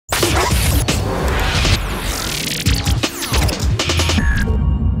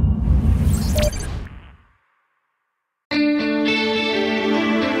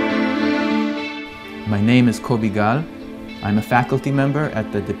name is Kobi Gal. I'm a faculty member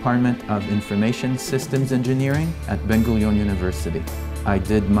at the Department of Information Systems Engineering at Ben-Gurion University. I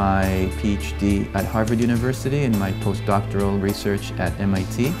did my PhD at Harvard University and my postdoctoral research at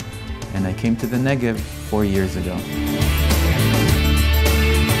MIT, and I came to the Negev 4 years ago.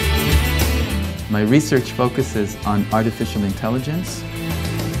 My research focuses on artificial intelligence.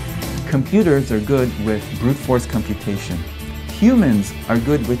 Computers are good with brute force computation. Humans are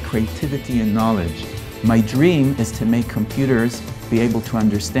good with creativity and knowledge. My dream is to make computers be able to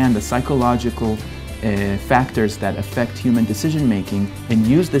understand the psychological factors that affect human decision-making and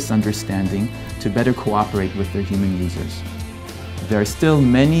use this understanding to better cooperate with their human users. There are still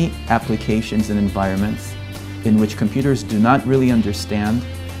many applications and environments in which computers do not really understand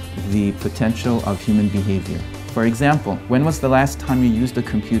the potential of human behavior. For example, when was the last time you used a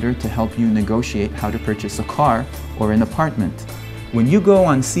computer to help you negotiate how to purchase a car or an apartment? When you go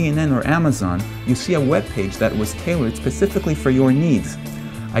on CNN or Amazon, you see a web page that was tailored specifically for your needs.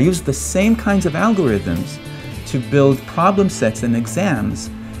 I use the same kinds of algorithms to build problem sets and exams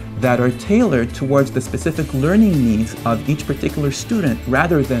that are tailored towards the specific learning needs of each particular student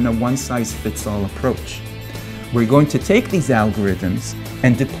rather than a one-size-fits-all approach. We're going to take these algorithms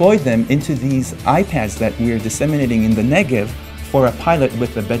and deploy them into these iPads that we are disseminating in the Negev for a pilot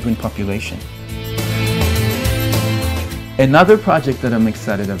with the Bedouin population. Another project that I'm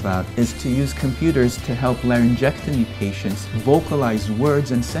excited about is to use computers to help laryngectomy patients vocalize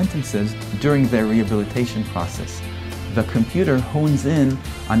words and sentences during their rehabilitation process. The computer hones in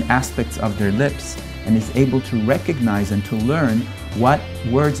on aspects of their lips and is able to recognize and to learn what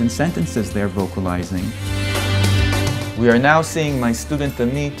words and sentences they're vocalizing. We are now seeing my student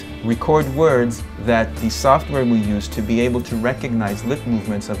Amit record words that the software will use to be able to recognize lip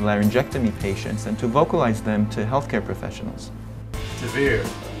movements of laryngectomy patients and to vocalize them to healthcare professionals. Severe.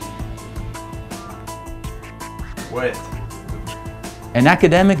 Wet. An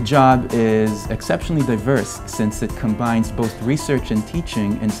academic job is exceptionally diverse since it combines both research and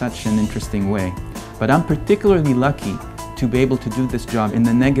teaching in such an interesting way. But I'm particularly lucky to be able to do this job in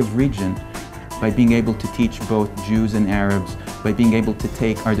the Negev region by being able to teach both Jews and Arabs, by being able to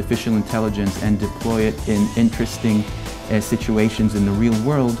take artificial intelligence and deploy it in interesting situations in the real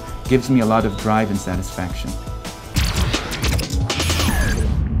world, gives me a lot of drive and satisfaction.